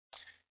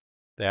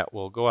that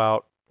will go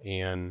out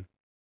and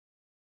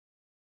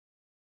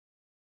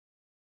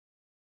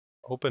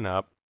open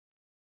up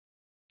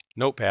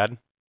Notepad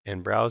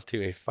and browse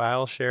to a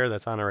file share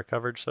that's on a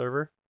recovered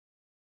server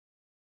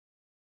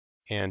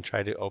and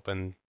try to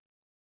open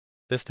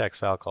this text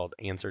file called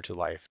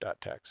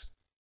answertolife.txt.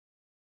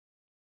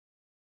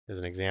 As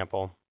an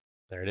example,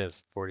 there it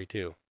is,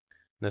 42. In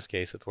this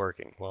case, it's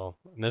working. Well,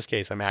 in this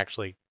case, I'm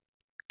actually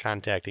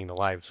contacting the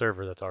live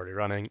server that's already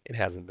running. It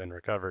hasn't been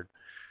recovered.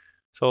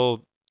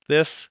 So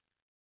this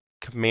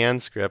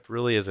command script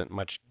really isn't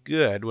much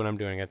good when I'm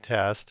doing a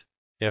test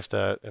if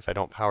I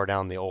don't power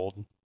down the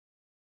old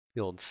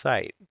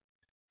site.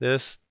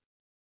 This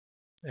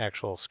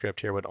actual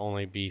script here would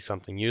only be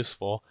something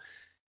useful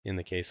in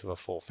the case of a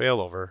full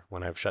failover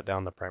when I've shut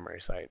down the primary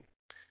site,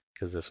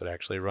 because this would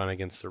actually run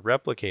against the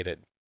replicated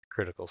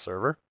critical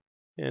server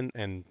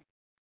and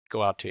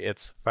go out to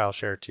its file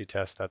share to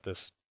test that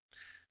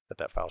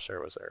that file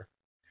share was there.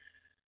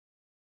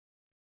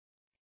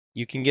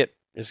 You can get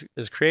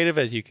as creative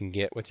as you can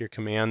get with your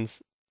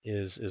commands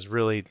is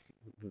really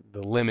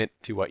the limit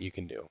to what you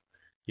can do.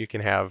 You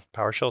can have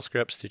PowerShell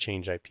scripts to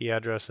change IP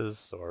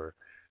addresses or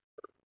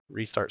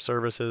restart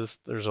services.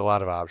 There's a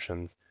lot of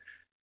options,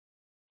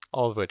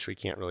 all of which we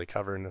can't really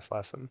cover in this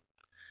lesson.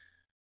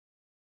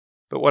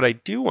 But what I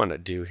do want to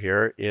do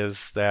here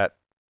is that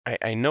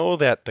I know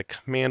that the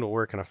command will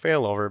work in a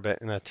failover,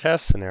 but in a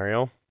test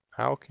scenario,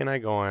 how can I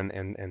go on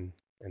and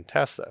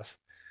test this?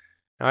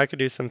 Now I could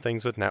do some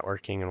things with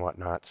networking and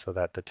whatnot so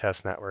that the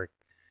test network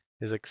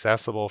is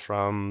accessible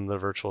from the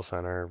virtual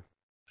center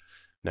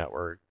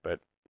network. But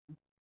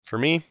for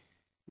me,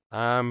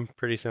 I'm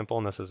pretty simple,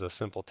 and this is a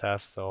simple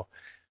test. So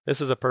this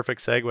is a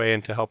perfect segue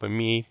into helping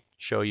me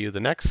show you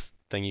the next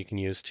thing you can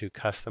use to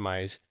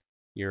customize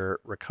your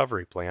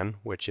recovery plan,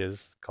 which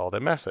is called a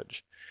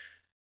message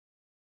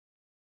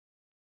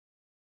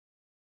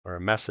or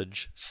a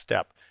message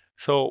step.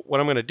 So what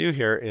I'm going to do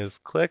here is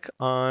click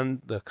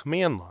on the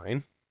command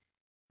line,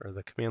 or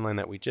the command line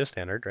that we just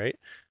entered, right?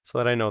 So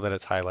that I know that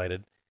it's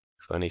highlighted.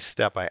 So any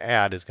step I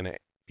add is going to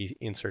be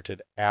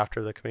inserted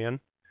after the command.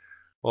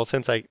 Well,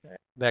 since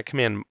that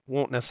command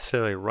won't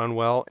necessarily run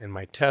well in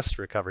my test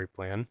recovery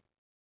plan,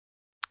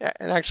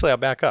 and actually I'll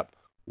back up.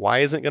 Why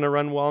isn't it going to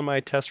run well in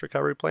my test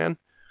recovery plan?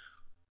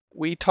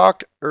 We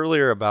talked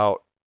earlier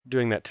about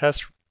doing that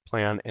test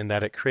plan and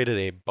that it created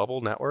a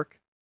bubble network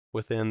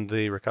within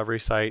the recovery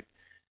site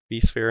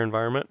vSphere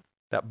environment.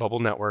 That bubble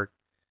network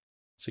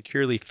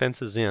securely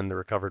fences in the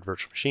recovered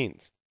virtual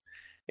machines.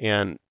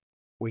 And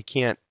we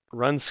can't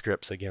run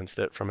scripts against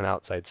it from an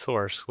outside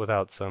source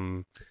without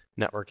some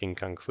networking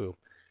kung fu.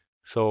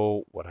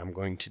 So what I'm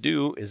going to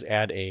do is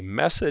add a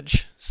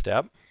message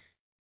step,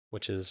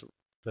 which is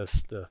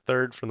the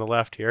third from the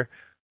left here,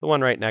 the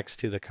one right next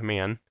to the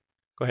command.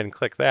 Go ahead and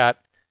click that,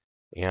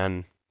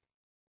 and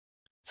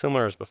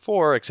similar as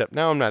before, except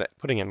now I'm not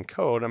putting in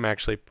code, I'm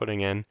actually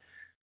putting in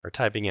or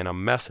typing in a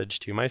message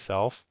to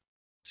myself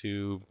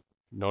to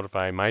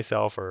notify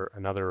myself or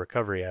another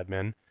recovery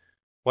admin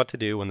what to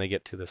do when they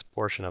get to this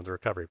portion of the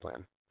recovery plan.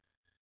 In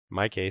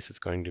my case, it's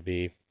going to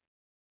be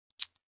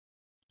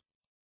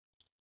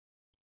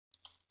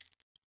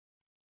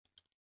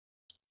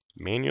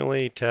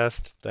manually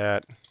test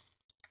that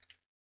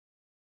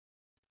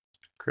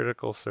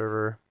critical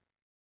server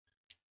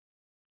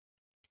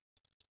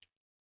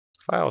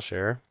file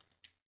share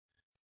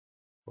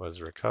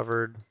was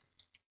recovered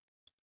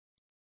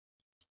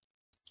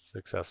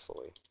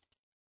successfully.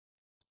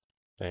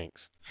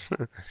 Thanks.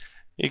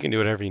 You can do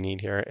whatever you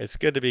need here. It's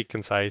good to be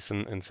concise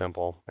and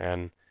simple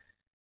and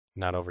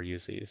not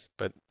overuse these.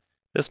 But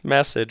this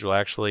message will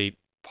actually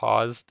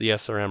pause the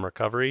SRM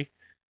recovery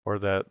or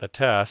the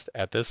test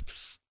at this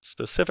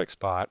specific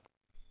spot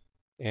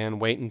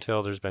and wait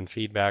until there's been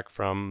feedback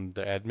from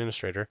the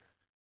administrator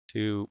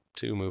to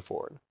move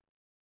forward.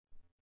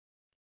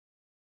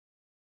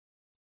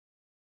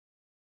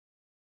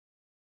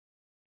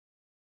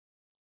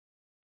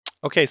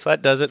 Okay, so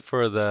that does it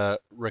for the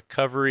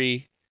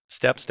recovery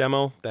steps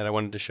demo that I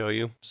wanted to show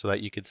you so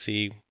that you could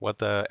see what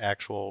the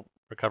actual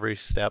recovery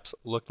steps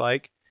look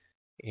like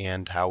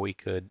and how we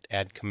could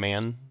add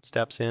command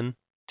steps in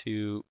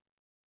to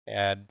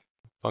add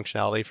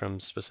functionality from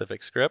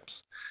specific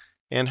scripts,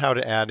 and how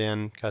to add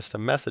in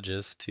custom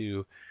messages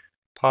to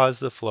pause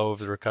the flow of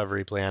the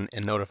recovery plan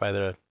and notify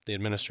the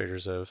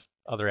administrators of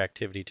other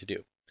activity to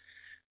do.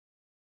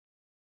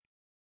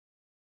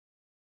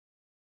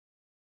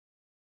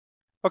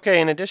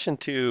 Okay, in addition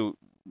to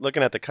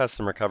looking at the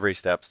custom recovery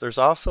steps, there's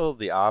also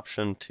the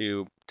option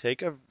to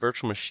take a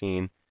virtual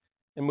machine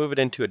and move it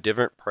into a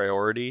different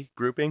priority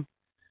grouping.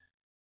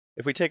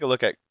 If we take a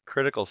look at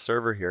critical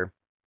server here,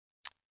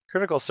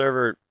 critical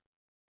server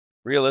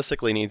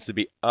realistically needs to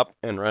be up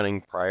and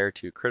running prior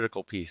to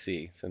critical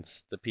PC,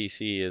 since the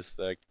PC is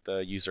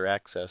the user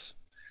access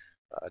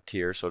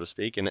tier, so to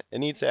speak, and it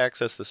needs to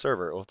access the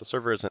server. Well, if the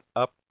server isn't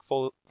up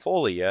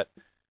fully yet,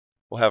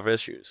 we'll have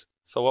issues.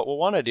 So what we'll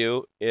want to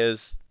do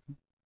is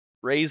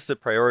raise the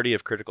priority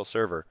of critical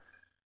server.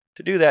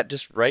 To do that,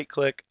 just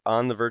right-click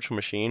on the virtual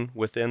machine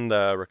within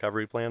the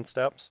recovery plan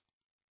steps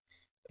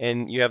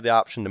and you have the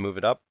option to move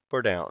it up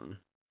or down.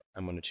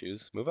 I'm going to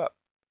choose move up.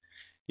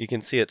 You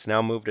can see it's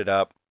now moved it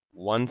up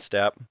one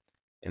step,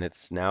 and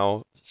it's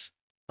now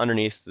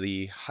underneath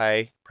the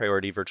high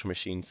priority virtual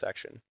machine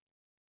section.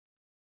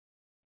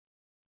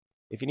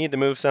 If you need to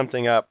move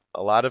something up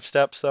a lot of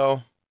steps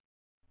though,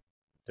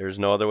 there's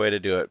no other way to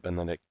do it but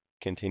then to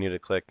continue to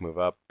click move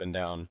up and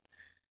down.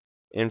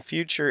 In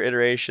future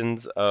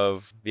iterations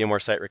of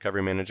VMware Site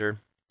Recovery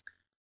Manager,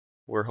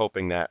 we're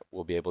hoping that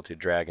we'll be able to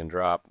drag and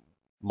drop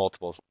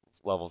multiple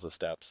levels of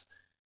steps.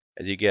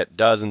 As you get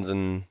dozens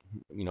and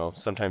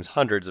sometimes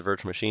hundreds of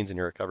virtual machines in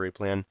your recovery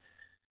plan,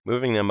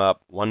 moving them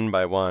up one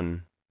by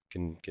one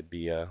could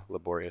be a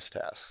laborious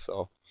task.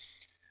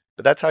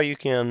 But that's how you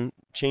can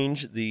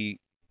change the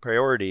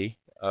priority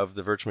of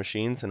the virtual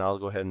machines, and I'll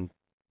go ahead and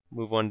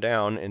move one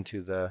down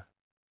into the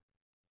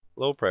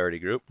low priority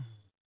group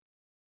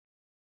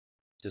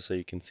just so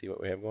you can see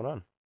what we have going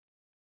on.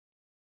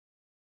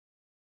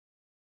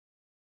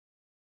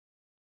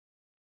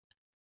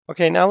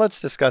 Okay, now let's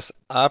discuss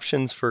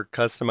options for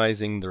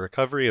customizing the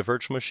recovery of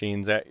virtual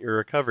machines at your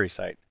recovery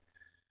site.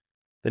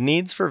 The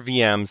needs for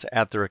VMs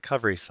at the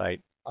recovery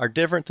site are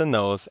different than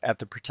those at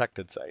the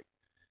protected site.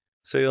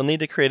 So you'll need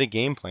to create a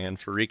game plan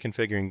for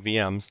reconfiguring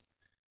VMs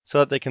so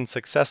that they can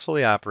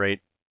successfully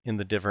operate in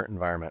the different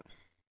environment.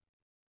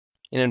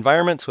 In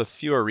environments with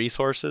fewer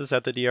resources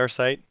at the DR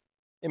site,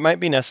 it might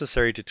be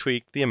necessary to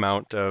tweak the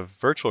amount of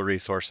virtual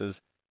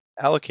resources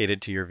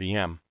allocated to your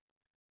VM.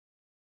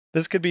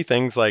 This could be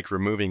things like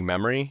removing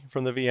memory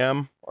from the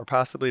VM or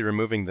possibly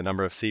removing the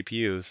number of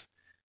CPUs,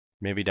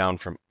 maybe down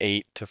from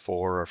 8 to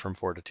 4 or from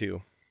 4 to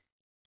 2.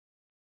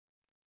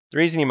 The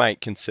reason you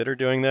might consider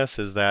doing this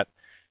is that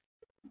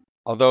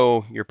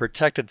although your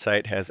protected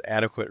site has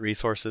adequate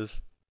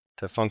resources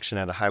to function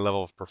at a high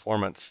level of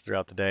performance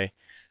throughout the day,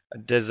 a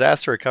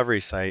disaster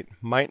recovery site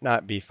might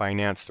not be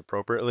financed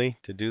appropriately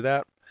to do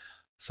that.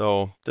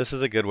 So this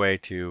is a good way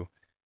to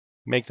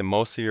make the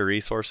most of your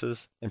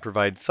resources and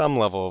provide some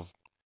level of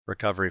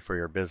recovery for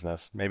your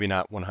business. Maybe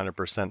not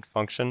 100%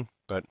 function,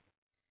 but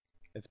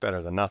it's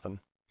better than nothing.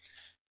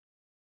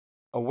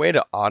 A way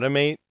to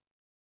automate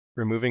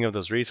removing of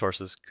those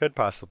resources could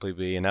possibly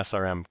be an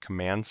SRM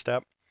command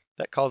step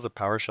that calls a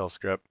PowerShell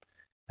script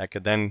that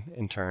could then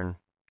in turn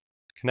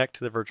connect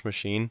to the virtual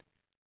machine,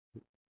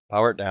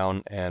 power it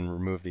down, and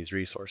remove these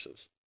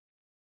resources.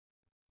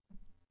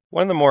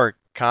 One of the more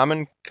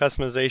common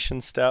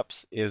customization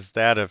steps is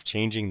that of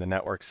changing the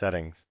network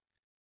settings.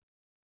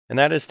 And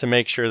that is to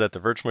make sure that the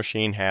virtual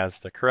machine has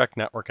the correct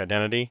network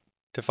identity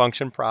to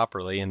function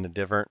properly in the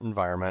different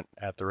environment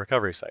at the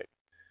recovery site.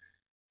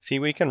 See,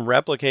 we can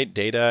replicate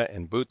data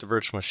and boot the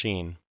virtual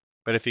machine,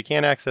 but if you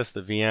can't access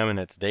the VM and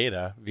its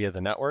data via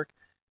the network,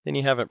 then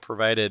you haven't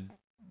provided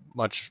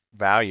much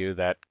value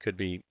that could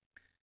be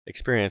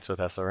experienced with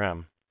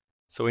SRM.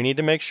 So we need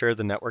to make sure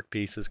the network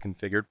piece is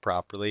configured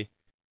properly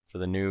for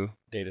the new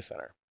data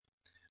center.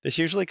 This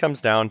usually comes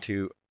down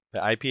to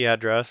the IP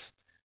address,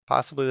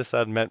 possibly the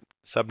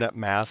subnet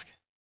mask,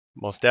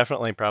 most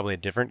definitely probably a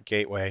different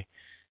gateway,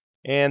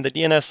 and the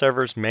DNS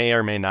servers may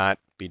or may not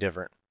be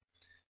different.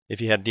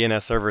 If you had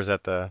DNS servers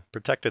at the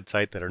protected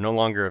site that are no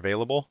longer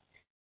available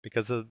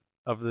because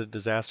of the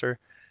disaster,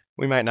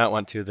 we might not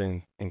want to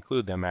then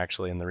include them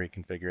actually in the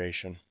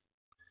reconfiguration.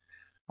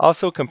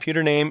 Also,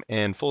 computer name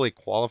and fully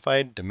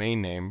qualified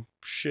domain name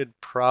should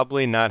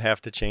probably not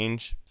have to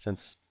change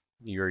since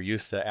you're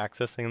used to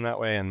accessing them that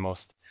way, and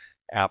most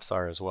apps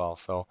are as well.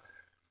 So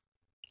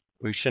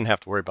we shouldn't have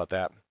to worry about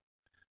that.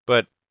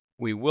 But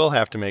we will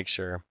have to make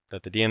sure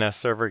that the DNS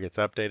server gets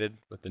updated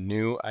with the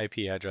new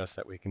IP address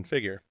that we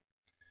configure.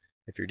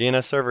 If your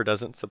DNS server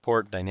doesn't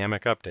support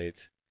dynamic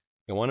updates,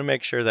 you'll want to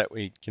make sure that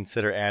we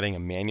consider adding a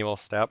manual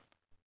step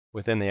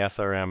within the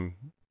SRM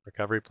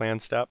recovery plan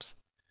steps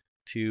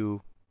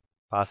to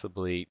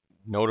possibly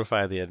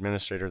notify the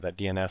administrator that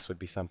DNS would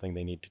be something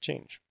they need to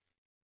change.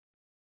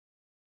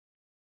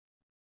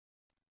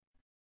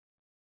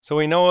 So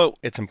we know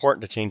it's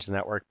important to change the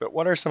network, but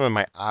what are some of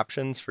my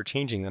options for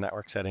changing the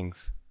network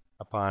settings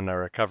upon a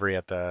recovery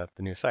at the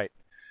new site?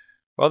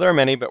 Well, there are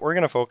many, but we're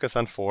going to focus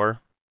on 4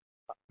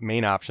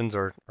 main options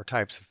or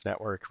types of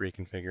network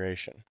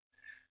reconfiguration.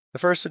 The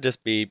first would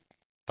just be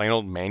plain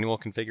old manual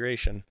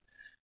configuration.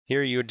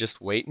 Here you would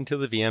just wait until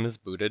the VM is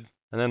booted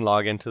and then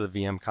log into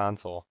the VM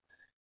console.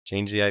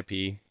 Change the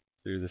IP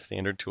through the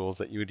standard tools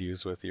that you would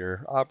use with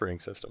your operating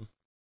system.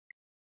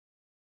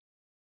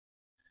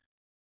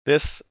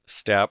 This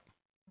step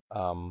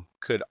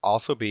could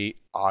also be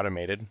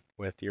automated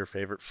with your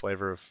favorite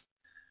flavor of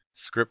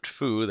script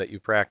foo that you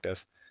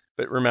practice.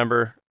 But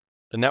remember,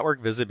 the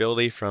network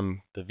visibility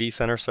from the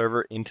vCenter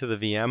server into the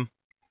VM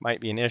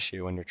might be an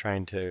issue when you're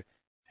trying to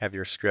have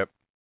your script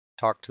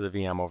talk to the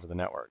VM over the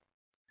network.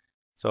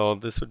 So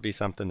this would be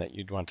something that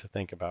you'd want to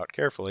think about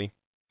carefully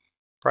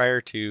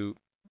prior to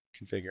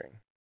configuring.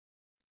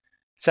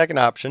 Second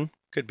option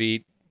could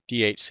be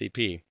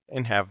DHCP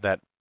and have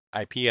that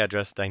IP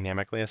address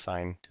dynamically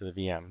assigned to the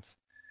VMs.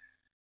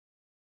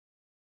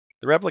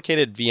 The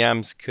replicated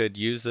VMs could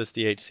use this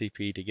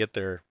DHCP to get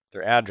their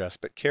address,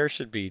 but care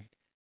should be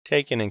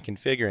taken in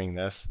configuring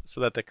this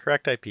so that the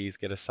correct IPs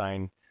get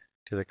assigned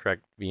to the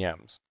correct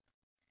VMs.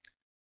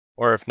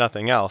 Or if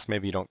nothing else,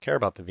 maybe you don't care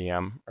about the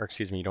VM, or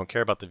excuse me, you don't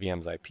care about the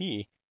VM's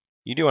IP,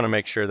 you do want to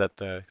make sure that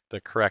the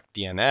correct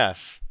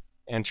DNS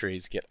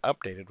entries get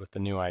updated with the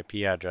new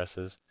IP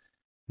addresses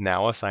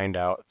now assigned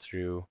out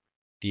through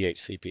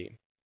DHCP.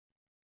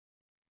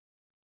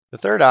 The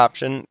third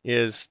option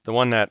is the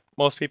one that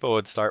most people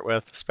would start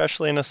with,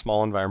 especially in a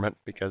small environment,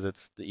 because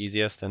it's the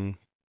easiest and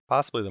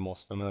possibly the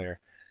most familiar.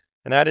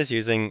 And that is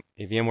using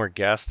a VMware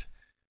guest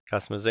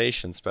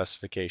customization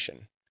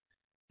specification.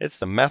 It's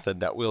the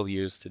method that we'll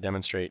use to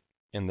demonstrate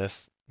in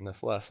this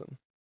lesson.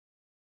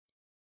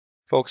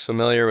 Folks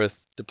familiar with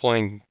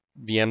deploying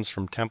VMs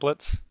from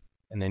templates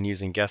and then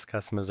using guest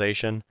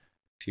customization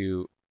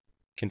to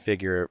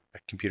configure a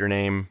computer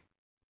name,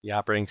 the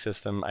operating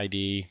system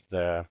ID,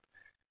 the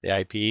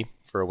IP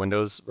for a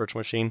Windows virtual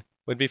machine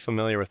would be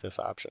familiar with this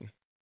option.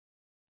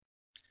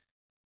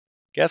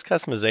 Guest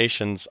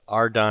customizations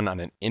are done on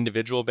an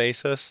individual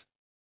basis,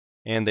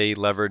 and they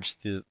leverage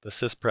the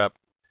sysprep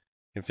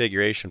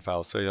configuration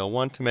files. So you'll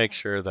want to make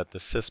sure that the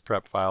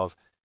sysprep files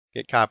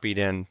get copied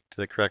in to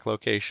the correct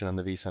location on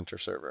the vCenter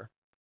server.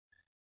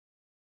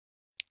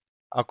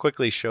 I'll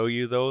quickly show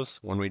you those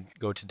when we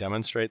go to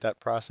demonstrate that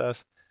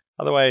process.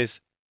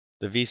 Otherwise,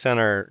 the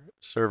vCenter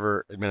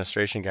server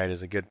administration guide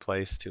is a good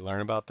place to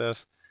learn about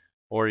this,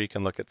 or you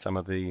can look at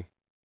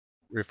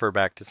refer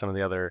back to some of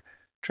the other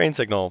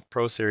TrainSignal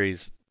Pro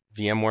Series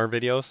VMware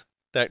videos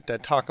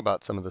that talk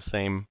about some of the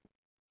same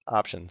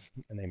options,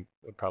 and they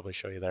would probably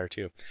show you there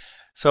too.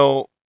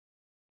 So,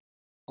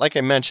 like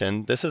I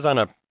mentioned, this is on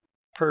a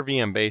per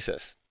VM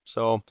basis.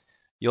 So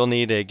you'll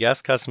need a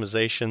guest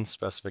customization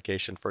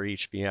specification for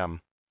each VM.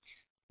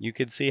 You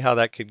could see how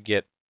that could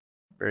get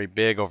very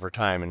big over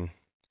time, and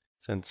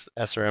since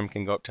SRM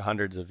can go up to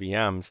hundreds of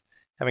VMs,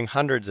 having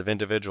hundreds of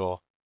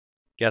individual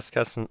guest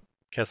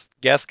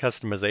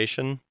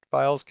customization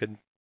files could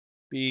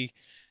be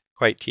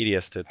quite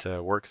tedious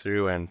to work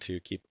through and to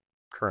keep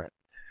current.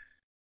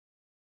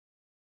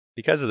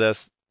 Because of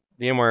this,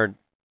 VMware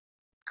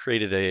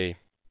created a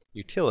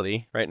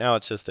utility. Right now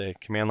it's just a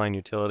command line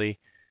utility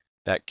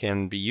that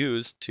can be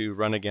used to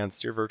run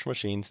against your virtual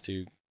machines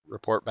to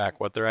report back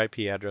what their IP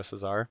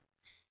addresses are.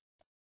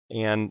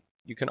 And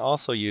you can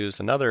also use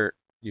another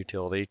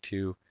utility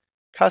to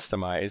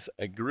customize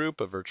a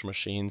group of virtual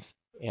machines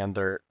and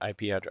their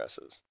IP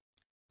addresses.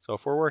 So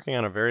if we're working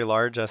on a very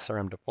large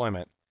SRM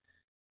deployment,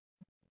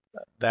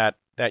 that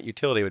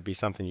utility would be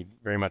something you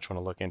very much want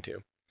to look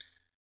into.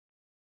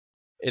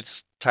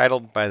 It's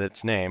titled by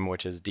its name,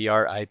 which is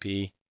drip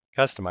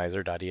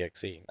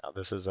customizer.exe. Now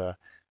this is a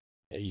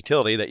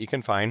utility that you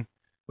can find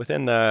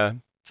within the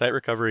Site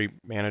Recovery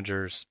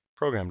Manager's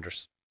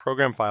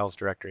program files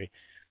directory.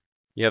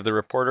 You have the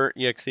reporter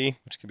exe,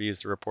 which can be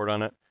used to report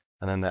on it,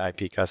 and then the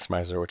IP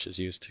customizer, which is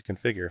used to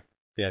configure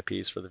the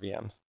IPs for the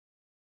VMs.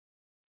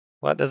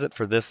 Well, that does it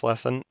for this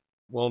lesson.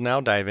 We'll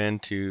now dive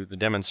into the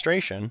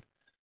demonstration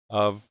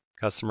of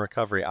custom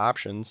recovery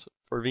options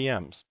for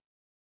VMs.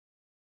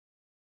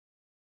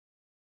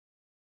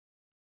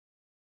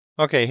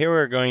 Okay, here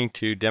we're going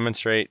to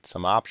demonstrate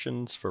some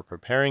options for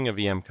preparing a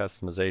VM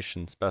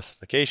customization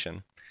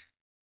specification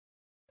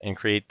and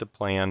create the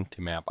plan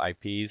to map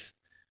IPs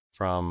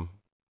from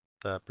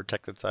the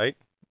protected site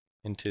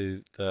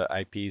into the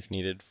IPs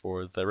needed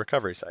for the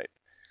recovery site.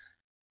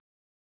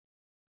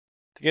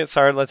 To get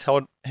started, let's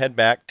head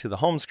back to the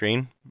home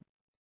screen.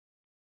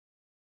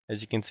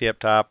 As you can see up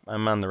top,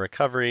 I'm on the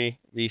recovery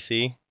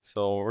VC,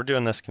 so we're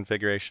doing this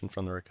configuration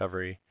from the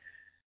recovery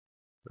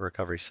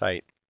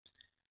site.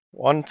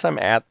 Once I'm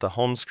at the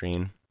home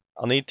screen,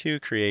 I'll need to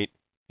create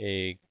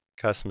a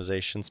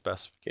customization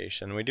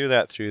specification. We do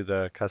that through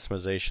the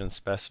Customization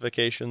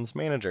Specifications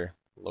Manager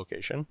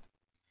location.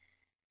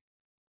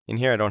 In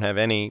here I don't have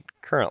any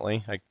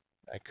currently. I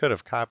could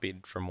have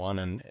copied from one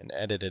and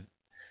edited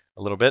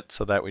a little bit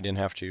so that we didn't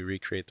have to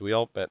recreate the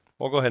wheel, but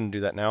we'll go ahead and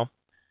do that now.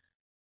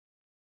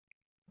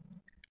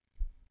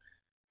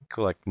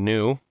 Click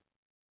New.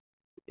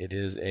 It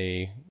is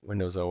a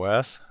Windows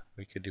OS.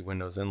 We could do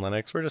Windows and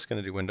Linux. We're just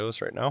going to do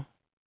Windows right now.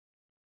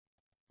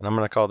 And I'm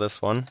going to call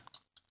this one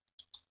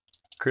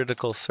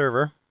Critical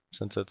Server,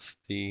 since it's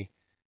the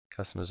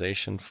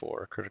customization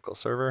for Critical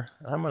Server.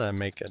 I'm going to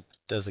make a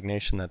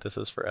designation that this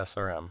is for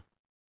SRM.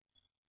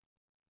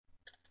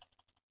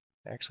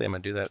 Actually, I'm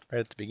going to do that right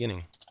at the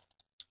beginning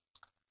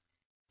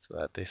so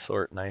that they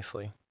sort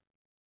nicely.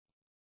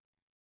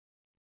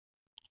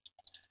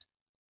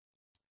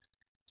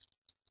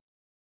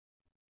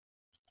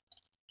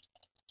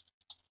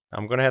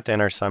 I'm going to have to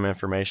enter some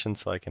information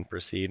so I can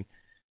proceed.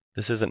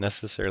 This isn't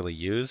necessarily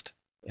used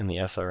in the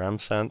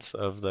SRM sense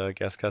of the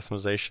guest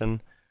customization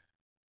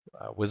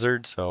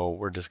wizard, so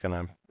we're just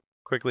going to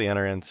quickly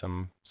enter in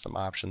some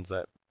options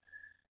that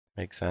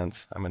make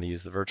sense. I'm going to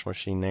use the virtual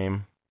machine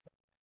name.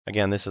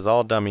 Again, this is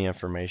all dummy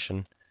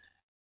information.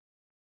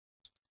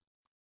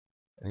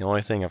 And the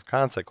only thing of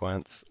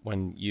consequence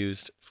when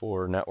used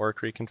for network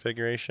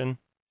reconfiguration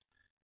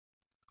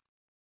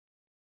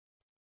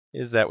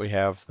is that we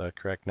have the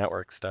correct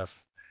network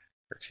stuff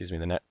or excuse me,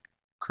 the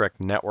correct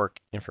network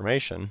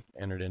information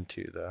entered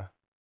into the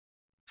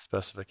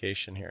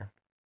specification here.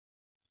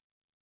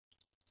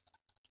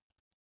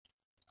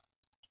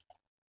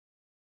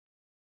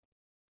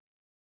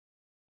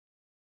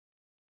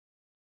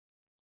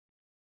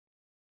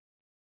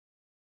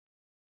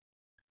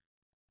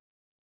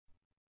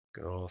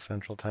 Go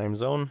Central Time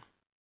Zone.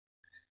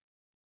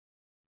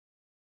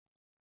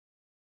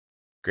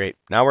 Great.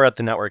 Now we're at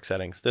the network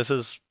settings. This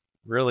is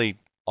really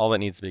all that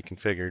needs to be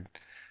configured,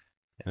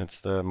 and it's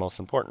the most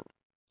important.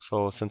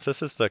 So since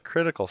this is the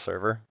critical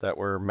server that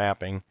we're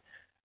mapping,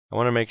 I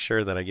want to make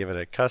sure that I give it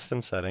a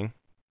custom setting,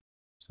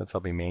 since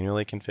I'll be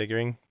manually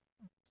configuring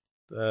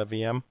the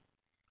VM.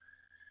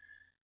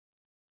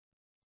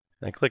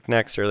 And I click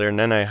next earlier, and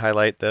then I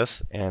highlight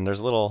this, and there's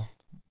a little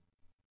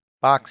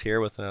box here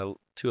with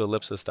two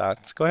ellipsis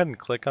dots. Go ahead and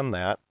click on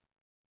that,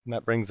 and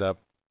that brings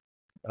up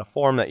a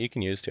form that you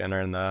can use to enter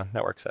in the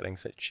network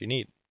settings that you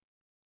need.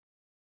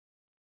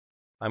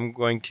 I'm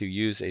going to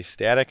use a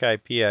static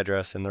IP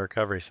address in the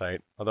recovery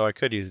site, although I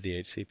could use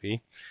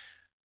DHCP.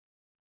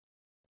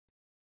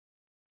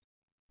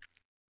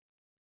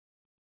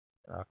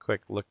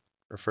 I'll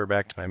refer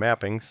back to my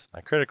mappings. My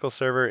critical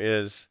server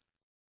is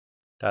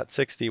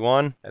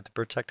 .61 at the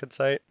protected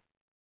site.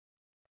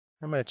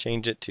 I'm going to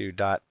change it to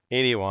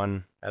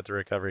 .81 at the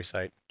recovery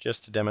site,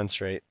 just to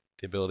demonstrate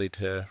the ability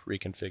to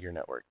reconfigure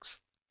networks.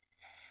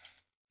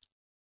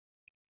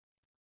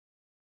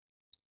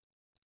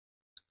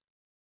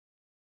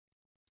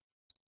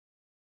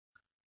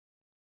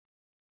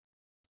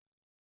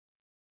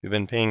 If you've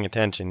been paying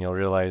attention, you'll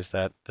realize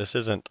that this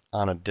isn't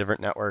on a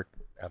different network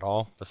at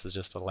all. This is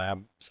just a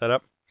lab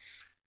setup.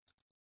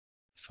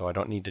 So I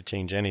don't need to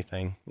change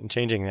anything. And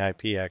changing the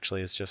IP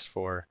actually is just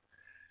for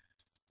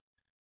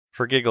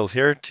giggles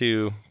here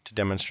to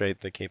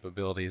demonstrate the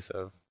capabilities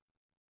of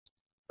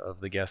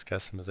the guest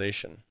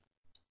customization.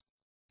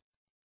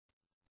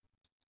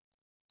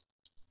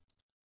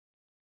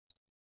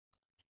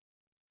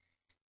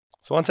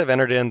 So once I've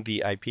entered in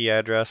the IP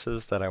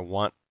addresses that I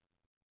want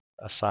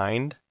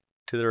assigned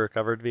to the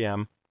recovered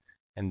VM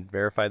and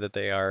verify that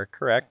they are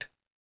correct,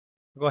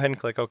 I'll go ahead and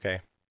click OK.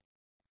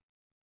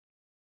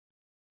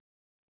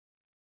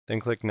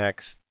 Then click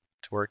Next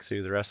to work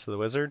through the rest of the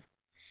wizard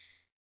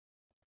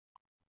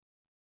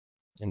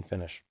and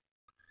finish.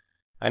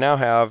 I now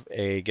have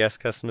a guest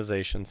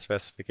customization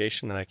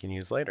specification that I can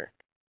use later.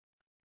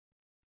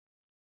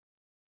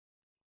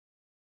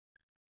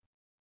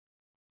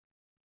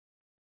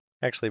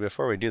 Actually,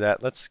 before we do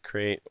that, let's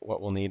create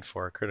what we'll need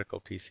for a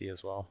critical PC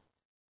as well.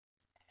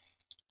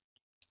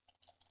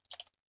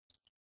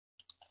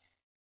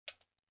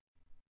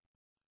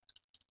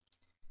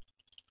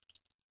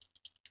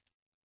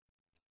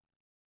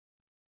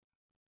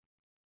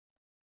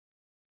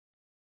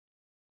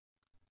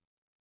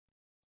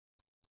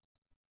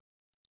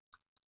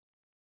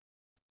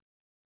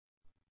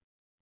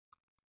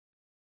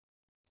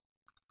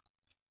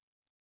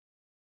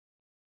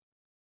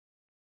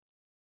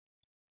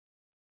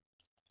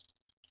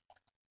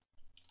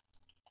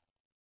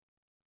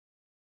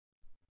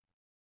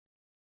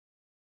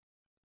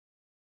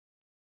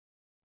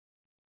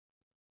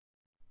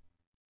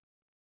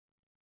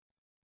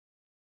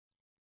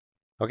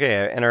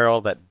 Okay, I enter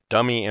all that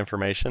dummy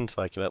information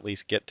so I can at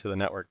least get to the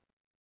network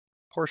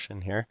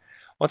portion here.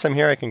 Once I'm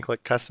here, I can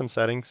click Custom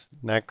Settings,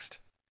 Next,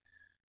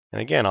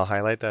 and again, I'll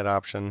highlight that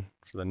option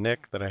for the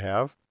NIC that I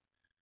have,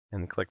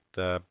 and click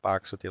the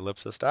box with the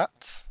ellipsis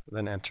dots,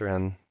 then enter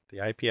in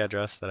the IP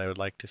address that I would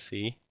like to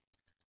see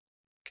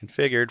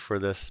configured for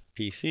this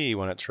PC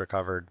when it's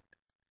recovered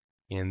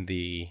in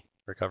the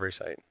recovery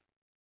site.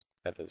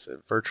 That is a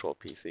virtual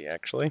PC,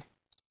 actually.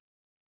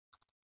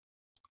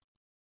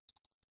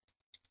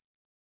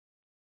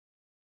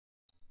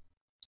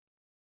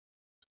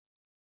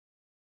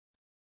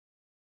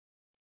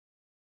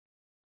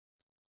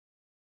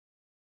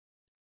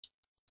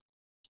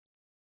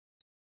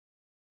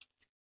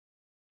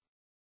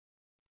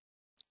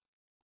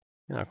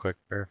 And I'll quick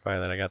verify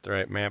that I got the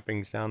right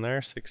mappings down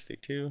there,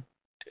 62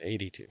 to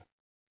 82.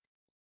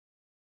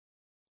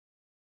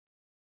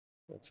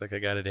 Looks like I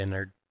got it in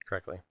there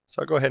correctly.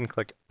 So I'll go ahead and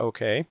click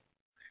OK.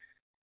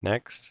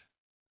 Next,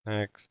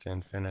 next,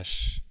 and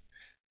finish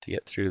to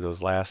get through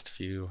those last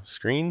few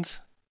screens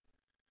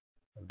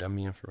of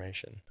dummy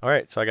information. All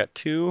right, so I got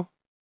two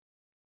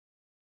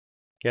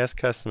guest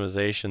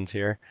customizations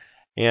here.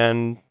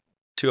 And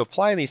to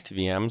apply these to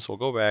VMs, we'll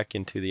go back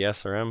into the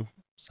SRM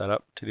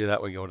setup. To do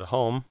that, we go to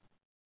Home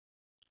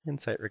and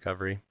Site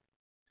Recovery.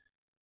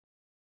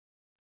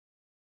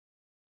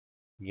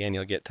 Again,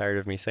 you'll get tired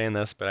of me saying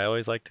this, but I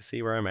always like to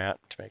see where I'm at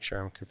to make sure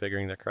I'm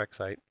configuring the correct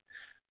site.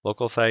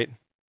 Local site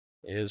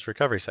is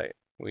recovery site.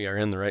 We are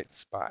in the right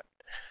spot.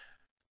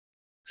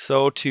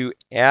 So to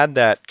add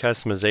that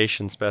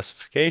customization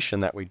specification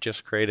that we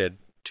just created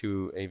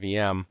to a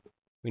VM,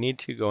 we need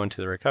to go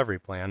into the recovery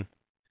plan.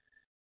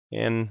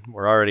 And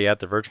we're already at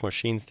the virtual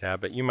machines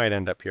tab, but you might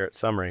end up here at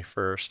summary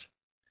first,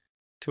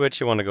 to which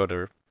you want to go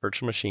to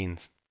virtual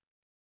machines.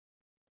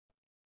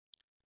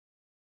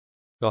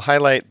 You'll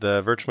highlight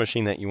the virtual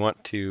machine that you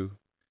want to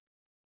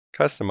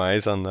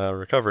customize on the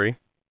recovery,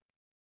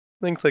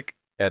 then click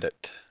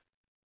Edit.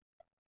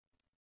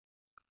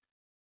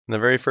 And the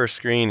very first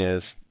screen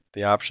is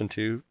the option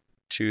to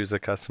choose a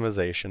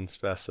customization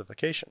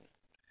specification.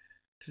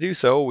 To do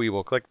so, we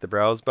will click the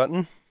Browse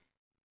button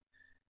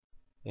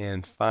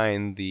and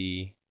find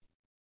the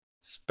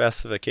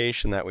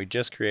specification that we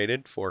just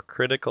created for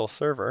critical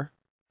server.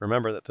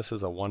 Remember that this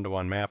is a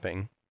one-to-one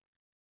mapping,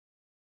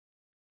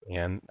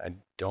 and I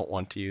don't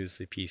want to use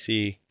the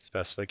PC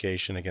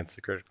specification against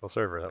the critical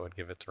server. That would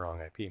give it the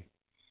wrong IP.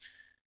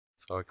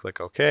 So I click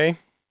OK.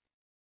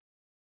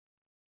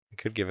 I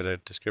could give it a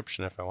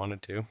description if I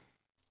wanted to,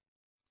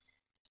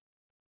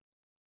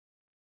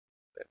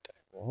 but I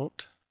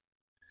won't.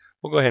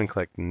 We'll go ahead and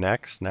click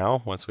Next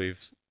now once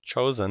we've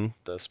chosen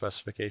the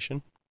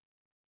specification.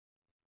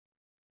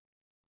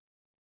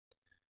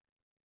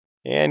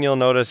 And you'll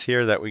notice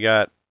here that we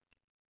got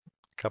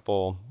a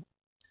couple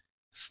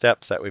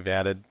steps that we've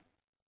added.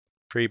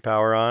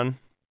 Pre-power on.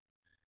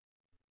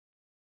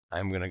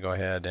 I'm going to go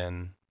ahead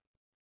and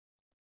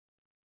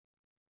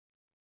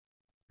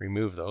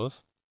remove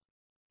those.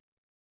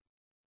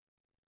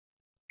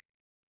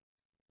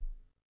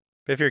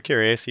 But if you're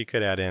curious, you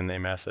could add in a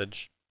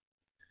message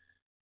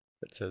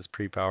that says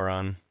pre-power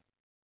on.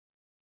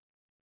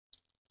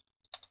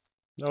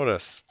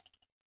 Notice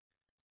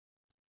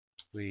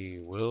we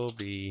will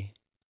be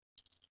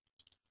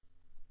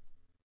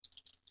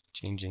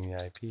changing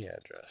the IP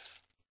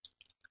address.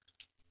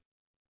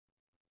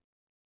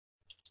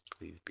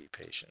 Please be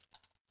patient.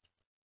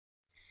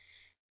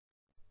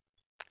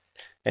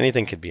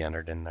 Anything could be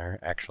entered in there,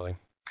 actually.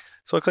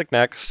 So we'll click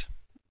Next.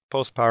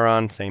 Post power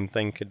on, same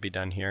thing could be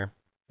done here.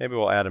 Maybe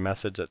we'll add a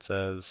message that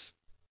says,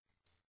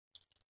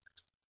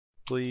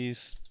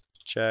 please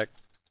check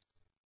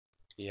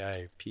the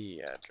IP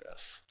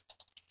address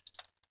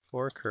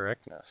for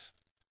correctness.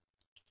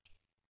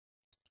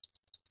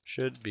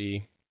 Should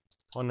be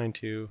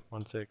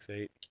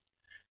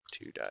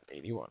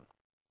 192.168.2.81.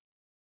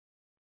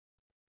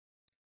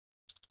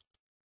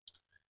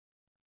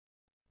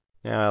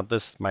 Now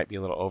this might be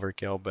a little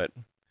overkill, but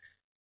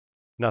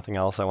nothing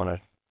else. I want to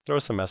throw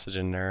some message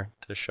in there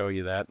to show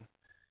you that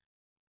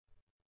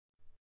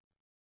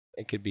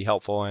it could be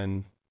helpful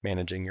in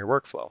managing your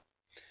workflow.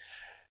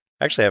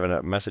 Actually, having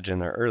a message in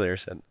there earlier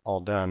said all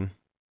done.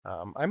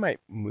 I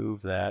might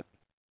move that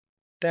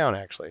down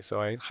actually.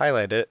 So I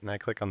highlight it and I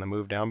click on the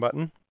move down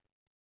button.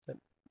 That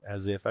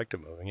has the effect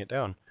of moving it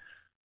down.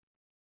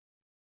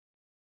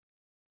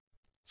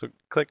 So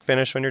click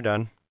finish when you're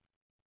done.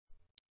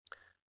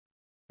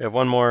 We have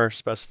one more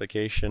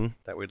specification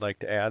that we'd like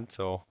to add.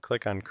 So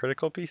click on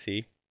critical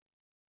PC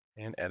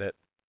and edit.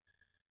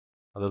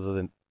 Other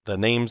than the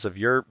names of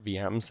your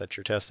VMs that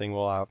you're testing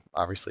will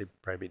obviously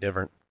probably be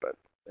different, but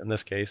in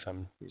this case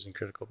I'm using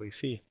critical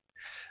PC.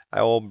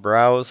 I will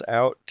browse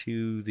out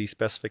to the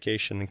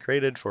specification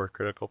created for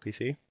critical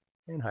PC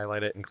and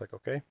highlight it and click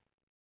OK.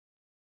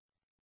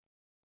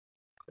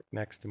 Click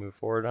Next to move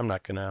forward. I'm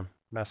not going to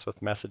mess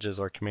with messages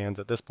or commands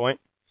at this point.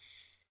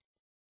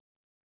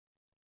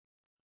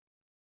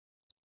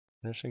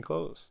 Finish and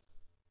close.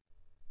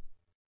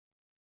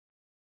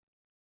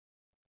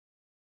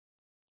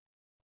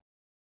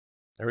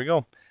 There we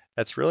go.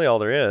 That's really all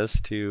there is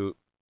to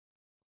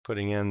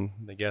putting in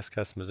the guest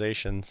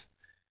customizations.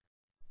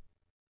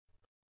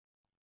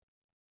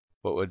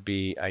 What would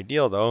be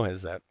ideal though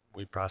is that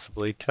we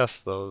possibly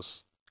test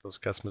those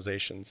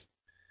customizations.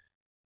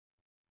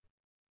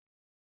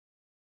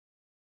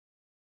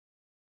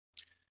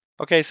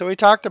 Okay, so we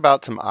talked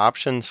about some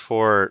options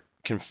for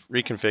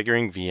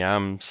reconfiguring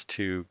VMs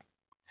to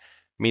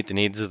meet the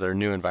needs of their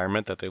new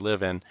environment that they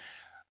live in.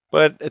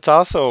 But it's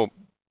also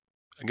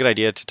a good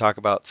idea to talk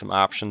about some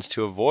options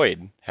to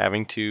avoid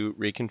having to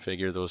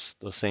reconfigure those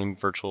same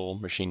virtual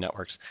machine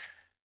networks.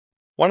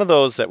 One of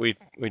those that we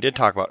did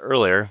talk about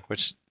earlier,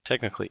 which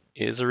technically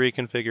is a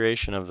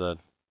reconfiguration of the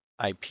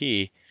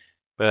IP,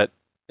 but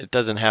it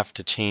doesn't have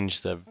to change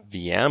the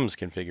VM's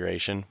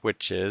configuration,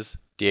 which is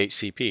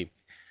DHCP.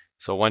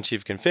 So once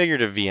you've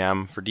configured a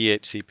VM for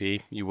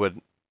DHCP,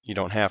 you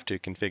don't have to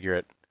configure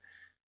it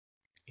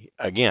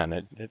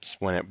again. It's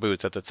when it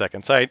boots at the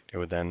second site, it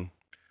would then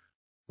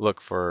look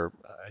for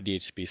a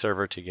DHCP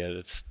server to get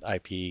its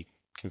IP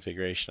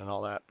configuration and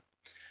all that.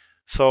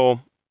 So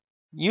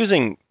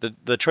using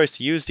the choice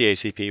to use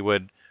DHCP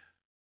would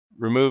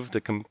remove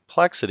the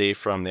complexity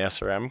from the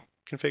SRM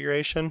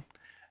configuration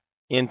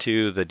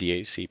into the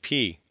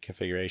DHCP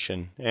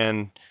configuration,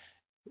 and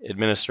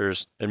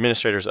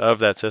administrators of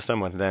that system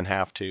would then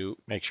have to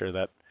make sure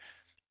that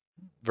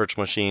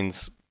virtual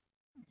machines,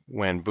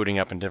 when booting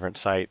up in different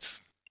sites,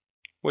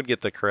 would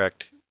get the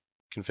correct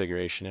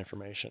configuration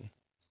information.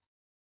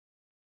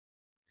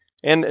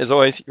 And as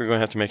always, you're going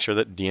to have to make sure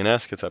that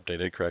DNS gets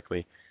updated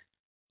correctly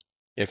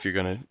if you're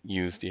going to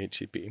use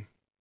DHCP.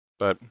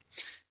 But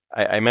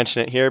I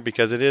mention it here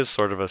because it is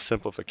sort of a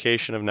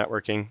simplification of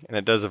networking, and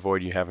it does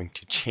avoid you having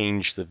to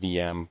change the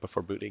VM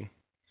before booting.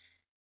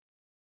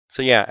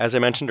 So yeah, as I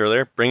mentioned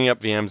earlier, bringing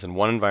up VMs in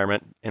one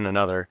environment in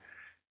another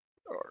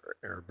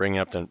or bringing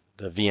up the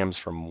VMs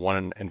from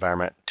one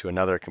environment to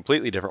another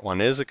completely different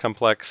one is a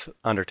complex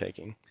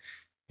undertaking.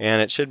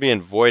 And it should be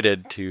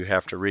avoided to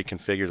have to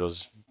reconfigure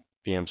those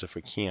VMs if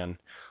we can.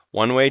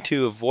 One way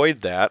to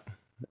avoid that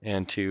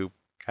and to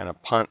kind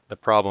of punt the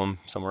problem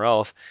somewhere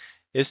else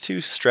is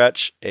to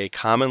stretch a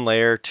common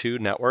layer 2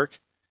 network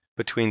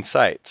between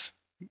sites.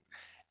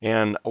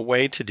 And a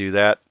way to do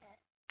that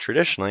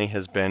traditionally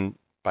has been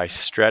by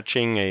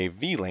stretching a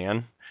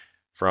VLAN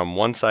from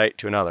one site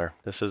to another.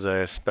 This is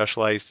a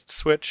specialized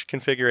switch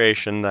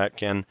configuration that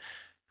can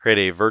create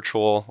a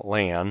virtual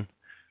LAN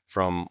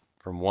from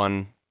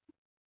one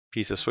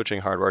piece of switching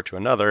hardware to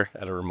another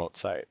at a remote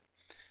site.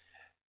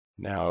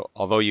 Now,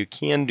 although you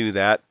can do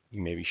that,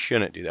 you maybe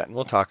shouldn't do that, and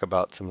we'll talk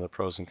about some of the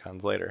pros and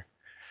cons later.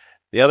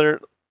 The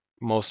other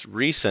most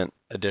recent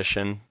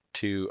addition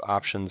to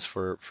options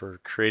for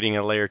creating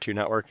a layer 2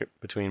 network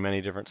between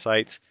many different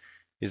sites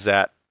is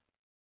that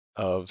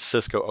of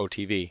Cisco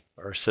OTV,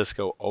 or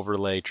Cisco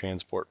Overlay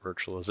Transport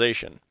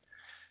Virtualization.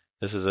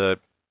 This is a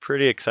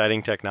pretty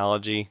exciting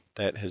technology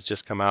that has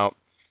just come out,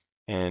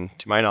 and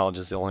to my knowledge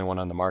is the only one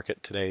on the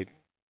market today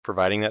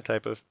providing that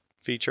type of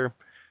feature.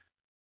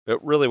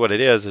 But really what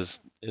it is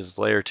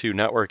layer 2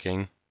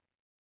 networking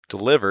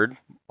delivered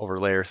over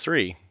layer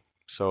 3.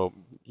 So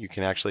you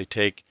can actually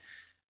take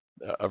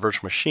a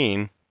virtual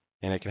machine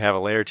and it can have a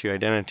layer 2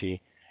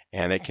 identity,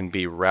 and it can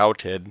be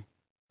routed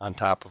on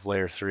top of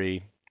layer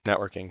 3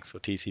 networking, so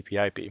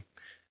TCP/IP.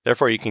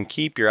 Therefore, you can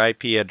keep your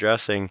IP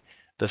addressing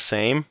the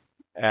same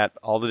at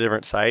all the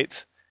different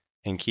sites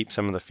and keep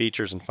some of the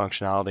features and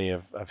functionality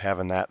of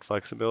having that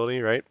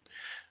flexibility, right?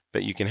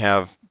 But you can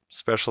have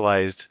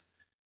specialized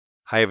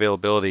high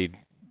availability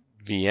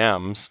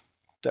VMs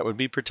that would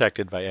be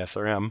protected by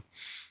SRM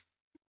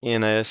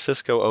in a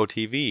Cisco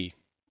OTV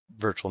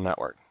virtual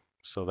network,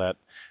 so that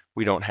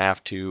we don't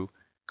have to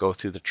go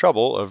through the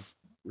trouble of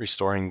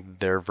restoring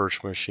their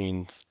virtual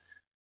machines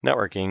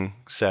networking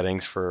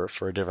settings for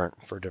a different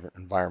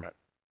environment.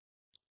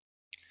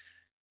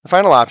 The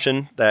final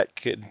option that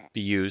could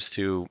be used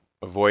to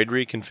avoid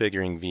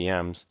reconfiguring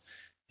VMs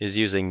is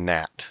using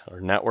NAT,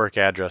 or Network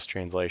Address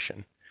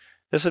Translation.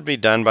 This would be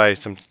done by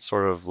some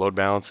sort of load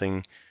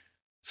balancing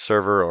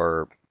server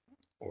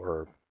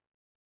or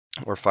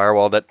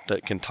firewall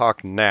that can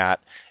talk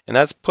NAT, and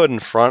that's put in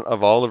front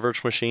of all the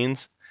virtual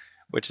machines,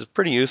 which is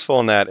pretty useful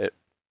in that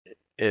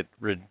it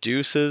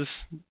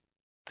reduces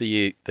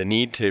the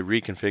need to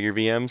reconfigure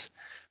VMs,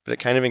 but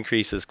it kind of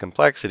increases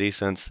complexity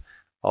since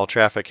all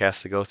traffic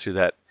has to go through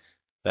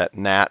that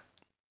NAT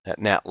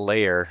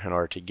layer in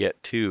order to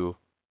get to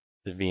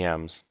the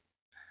VMs,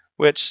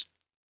 which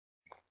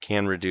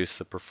can reduce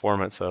the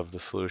performance of the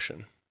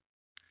solution.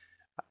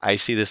 I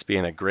see this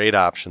being a great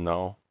option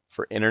though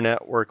for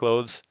internet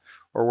workloads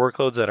or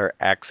workloads that are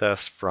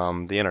accessed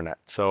from the internet.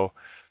 So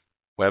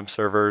web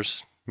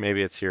servers,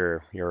 maybe it's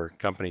your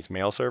company's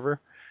mail server.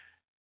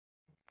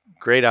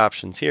 Great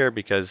options here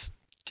because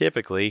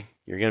typically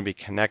you're going to be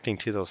connecting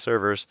to those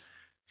servers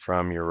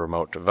from your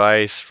remote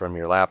device, from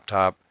your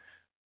laptop,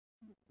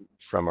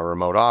 from a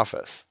remote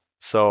office.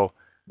 So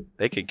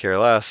they could care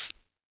less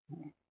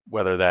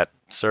whether that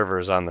server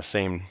is on the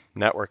same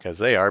network as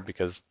they are,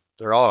 because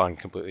they're all on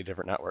completely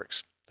different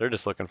networks. They're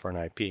just looking for an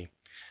IP.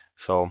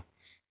 So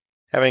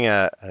having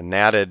a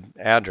NATed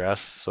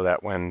address so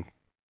that when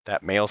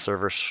that mail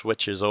server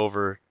switches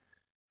over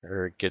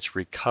or gets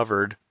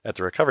recovered at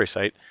the recovery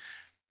site,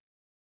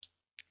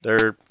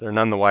 they're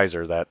none the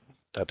wiser that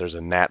there's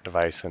a NAT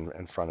device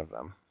in front of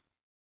them.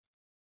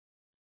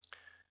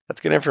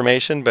 That's good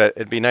information, but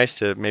it'd be nice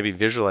to maybe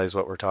visualize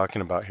what we're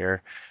talking about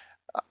here.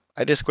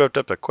 I just whipped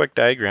up a quick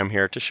diagram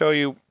here to show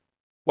you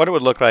what it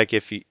would look like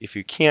if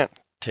you can't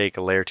take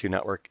a layer 2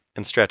 network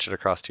and stretch it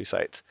across 2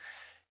 sites.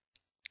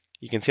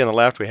 You can see on the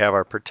left we have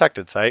our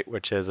protected site,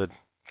 which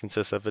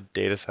consists of a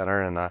data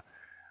center, and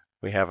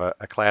we have a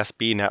Class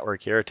B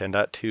network here, a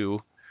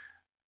 10.2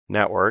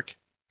 network,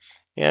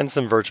 and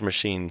some virtual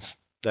machines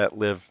that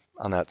live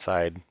on that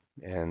side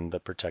in the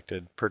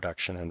protected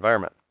production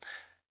environment.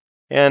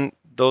 And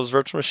those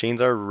virtual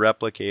machines are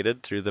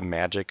replicated through the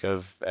magic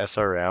of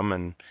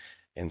SRM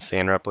and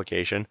SAN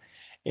replication,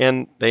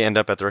 and they end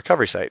up at the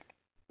recovery site,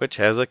 which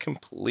has a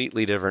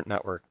completely different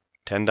network.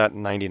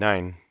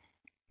 10.99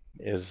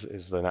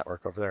 is the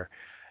network over there.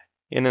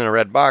 And in a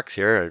red box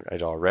here, I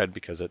draw red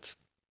because it's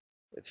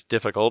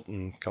difficult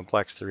and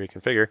complex to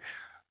reconfigure.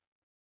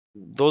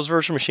 Those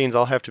virtual machines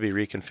all have to be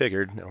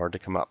reconfigured in order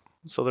to come up.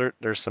 So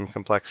there's some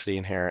complexity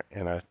inherent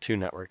in a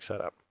 2-network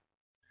setup.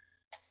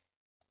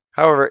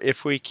 However,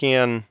 if we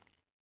can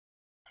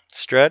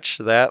stretch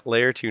that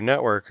layer 2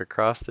 network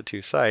across the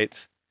 2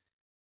 sites,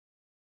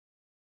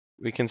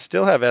 we can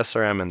still have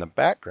SRM in the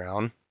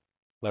background,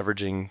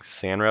 leveraging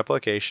SAN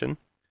replication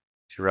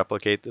to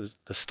replicate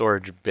the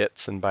storage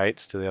bits and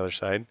bytes to the other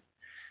side.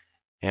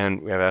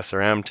 And we have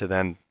SRM to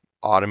then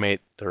automate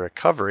the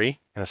recovery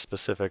in a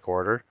specific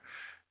order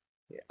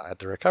at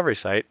the recovery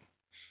site.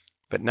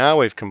 But now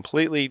we've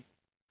completely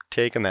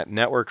taken that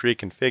network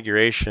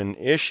reconfiguration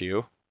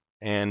issue,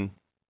 and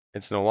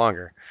it's no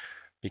longer.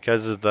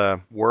 Because of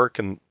the work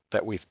and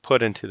that we've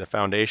put into the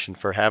foundation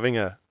for having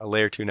a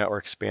layer 2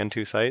 network span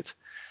 2 sites,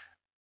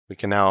 we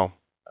can now,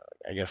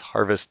 I guess,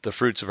 harvest the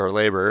fruits of our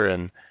labor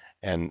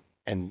and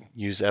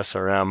use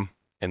SRM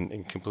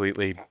and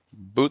completely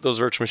boot those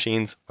virtual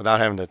machines without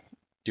having to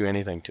do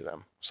anything to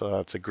them. So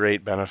that's a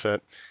great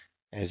benefit.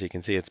 As you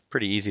can see, it's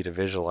pretty easy to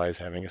visualize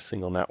having a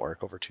single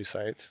network over 2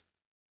 sites.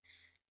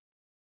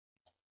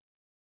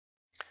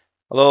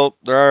 Although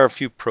there are a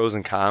few pros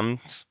and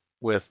cons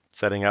with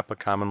setting up a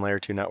common layer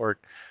 2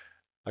 network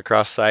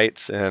across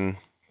sites, and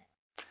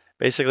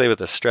basically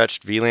with a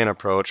stretched VLAN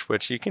approach,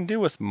 which you can do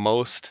with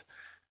most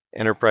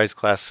enterprise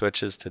class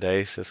switches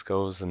today.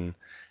 Cisco's and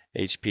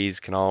HP's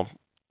can all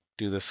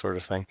do this sort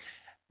of thing.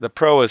 The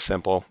pro is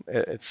simple.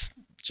 It's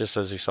just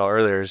as you saw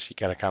earlier, is you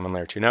got a common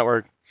layer 2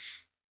 network.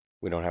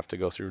 We don't have to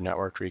go through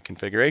network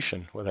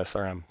reconfiguration with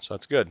SRM, so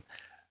that's good.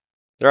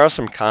 There are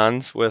some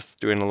cons with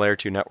doing a layer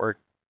 2 network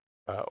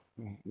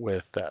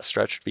with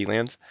stretched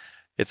VLANs.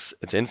 It's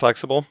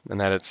inflexible in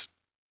that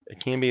it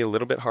can be a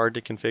little bit hard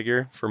to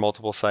configure for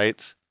multiple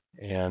sites,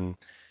 and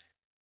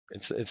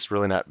it's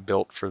really not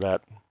built for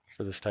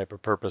this type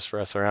of purpose for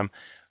SRM.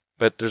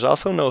 But there's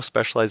also no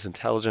specialized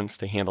intelligence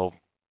to handle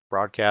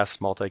broadcast,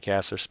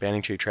 multicast, or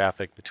spanning tree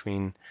traffic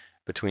between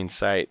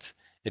sites.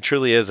 It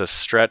truly is a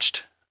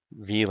stretched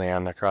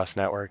VLAN across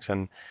networks,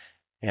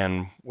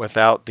 and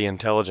without the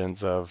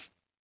intelligence of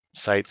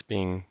sites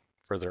being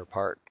further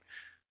apart.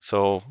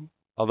 So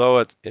although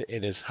it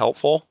is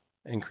helpful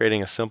in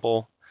creating a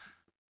simple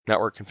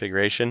network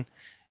configuration,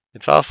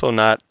 it's also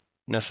not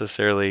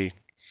necessarily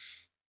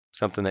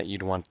something that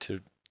you'd want to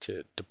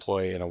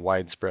deploy in a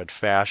widespread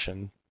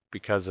fashion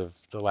because of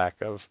the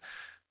lack of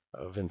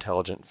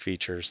intelligent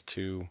features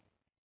to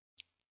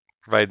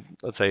provide,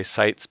 let's say,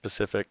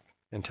 site-specific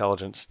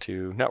intelligence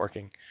to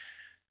networking.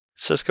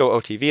 Cisco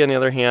OTV, on the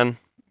other hand,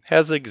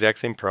 has the exact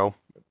same pro.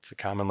 It's a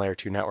common layer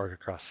 2 network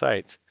across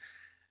sites.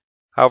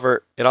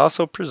 However, it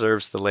also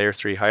preserves the layer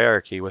 3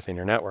 hierarchy within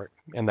your network,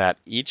 in that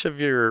each of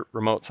your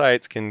remote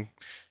sites can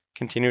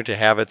continue to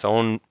have its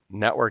own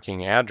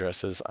networking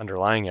addresses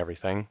underlying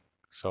everything.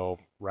 So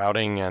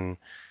routing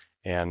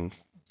and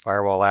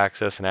firewall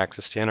access and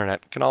access to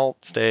internet can all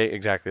stay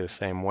exactly the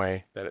same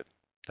way that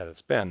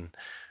it's been.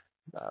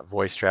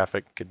 Voice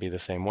traffic could be the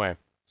same way.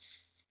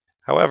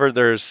 However,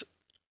 there's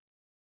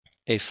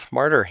a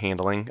smarter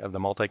handling of the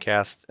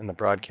multicast and the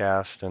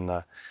broadcast and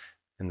the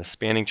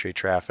spanning tree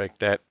traffic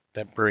that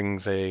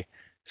brings a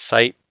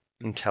site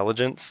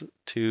intelligence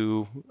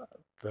to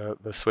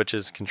the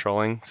switches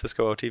controlling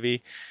Cisco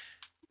OTV.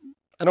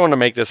 I don't want to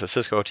make this a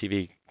Cisco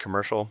OTV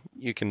commercial.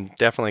 You can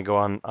definitely go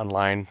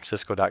online,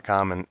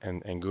 cisco.com,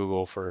 and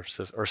Google for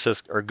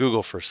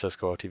Google for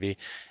Cisco OTV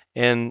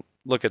and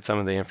look at some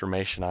of the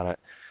information on it.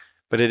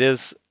 But it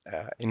is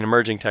an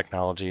emerging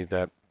technology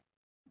that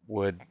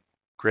would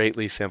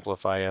greatly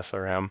simplify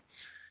SRM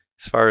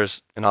as far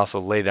as, and also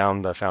lay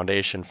down the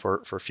foundation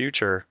for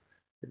future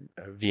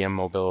VM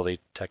mobility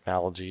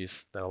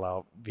technologies that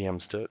allow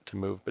VMs to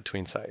move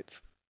between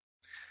sites.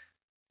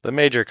 The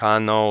major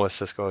con, though, with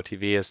Cisco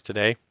OTV is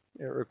today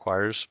it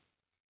requires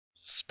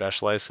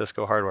specialized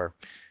Cisco hardware,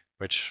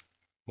 which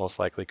most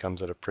likely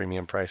comes at a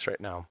premium price right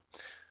now.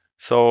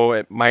 So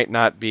it might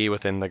not be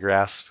within the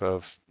grasp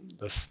of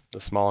the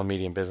small and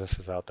medium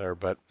businesses out there,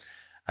 but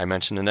I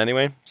mentioned it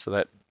anyway so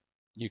that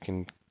you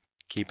can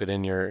keep it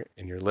in your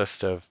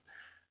list of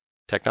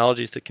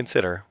technologies to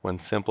consider when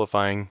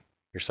simplifying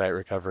your site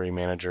recovery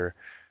manager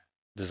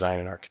design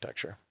and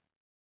architecture.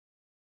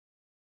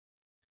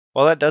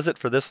 Well, that does it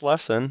for this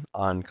lesson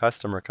on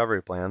custom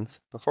recovery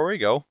plans. Before we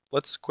go,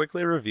 let's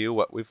quickly review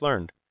what we've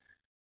learned.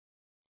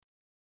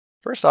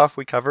 First off,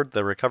 we covered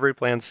the recovery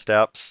plan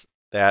steps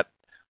that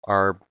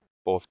are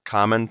both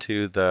common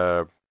to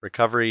the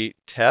recovery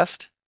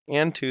test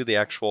and to the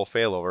actual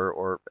failover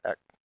or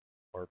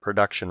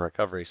production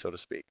recovery, so to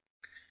speak.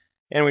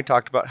 And we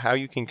talked about how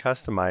you can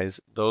customize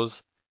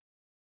those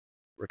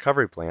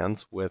recovery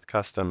plans with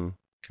custom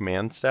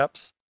command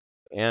steps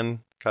and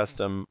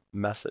custom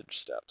message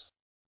steps.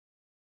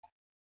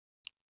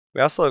 We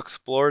also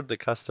explored the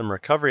custom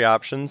recovery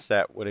options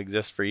that would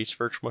exist for each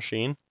virtual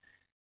machine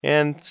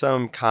and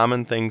some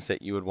common things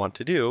that you would want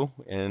to do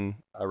in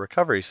a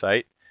recovery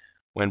site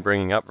when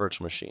bringing up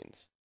virtual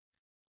machines.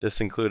 This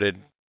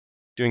included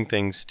doing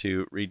things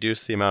to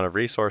reduce the amount of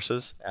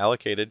resources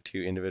allocated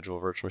to individual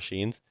virtual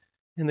machines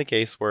in the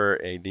case where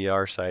a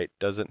DR site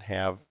doesn't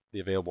have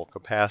the available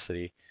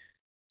capacity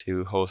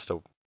to host a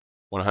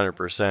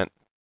 100%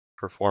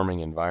 performing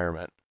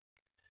environment.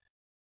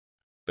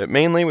 But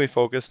mainly we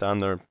focused on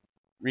the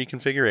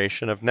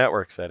reconfiguration of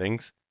network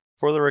settings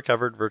for the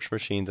recovered virtual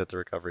machines at the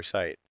recovery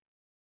site.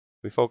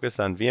 We focused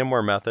on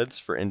VMware methods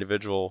for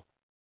individual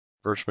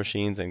virtual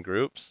machines and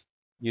groups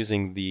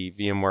using the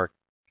VMware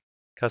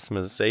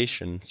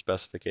customization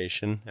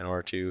specification in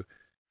order to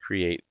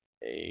create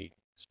a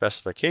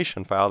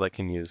specification file that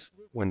can use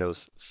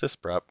Windows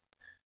sysprep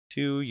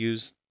to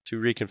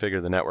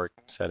reconfigure the network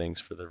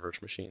settings for the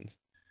virtual machines.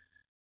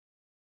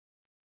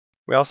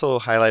 We also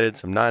highlighted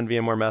some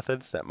non-VMware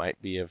methods that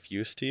might be of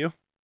use to you,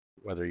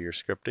 whether you're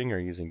scripting or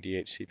using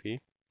DHCP.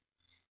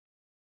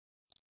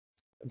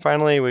 And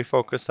finally, we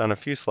focused on a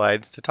few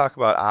slides to talk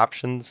about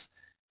options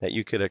that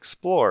you could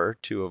explore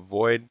to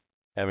avoid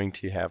having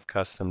to have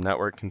custom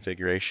network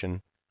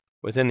configuration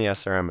within the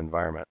SRM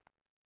environment.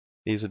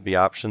 These would be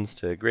options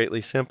to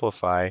greatly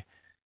simplify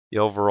the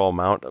overall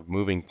amount of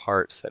moving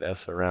parts that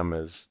SRM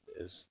is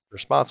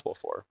responsible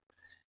for,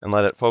 and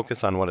let it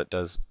focus on what it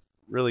does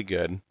really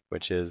good,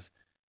 which is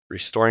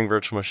restoring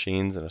virtual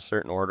machines in a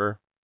certain order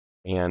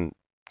and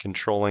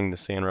controlling the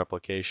SAN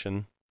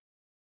replication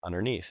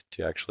underneath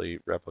to actually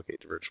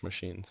replicate the virtual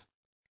machines.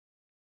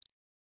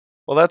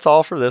 Well, that's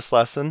all for this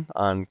lesson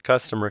on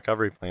custom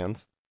recovery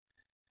plans.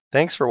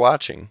 Thanks for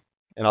watching,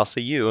 and I'll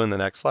see you in the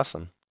next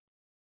lesson.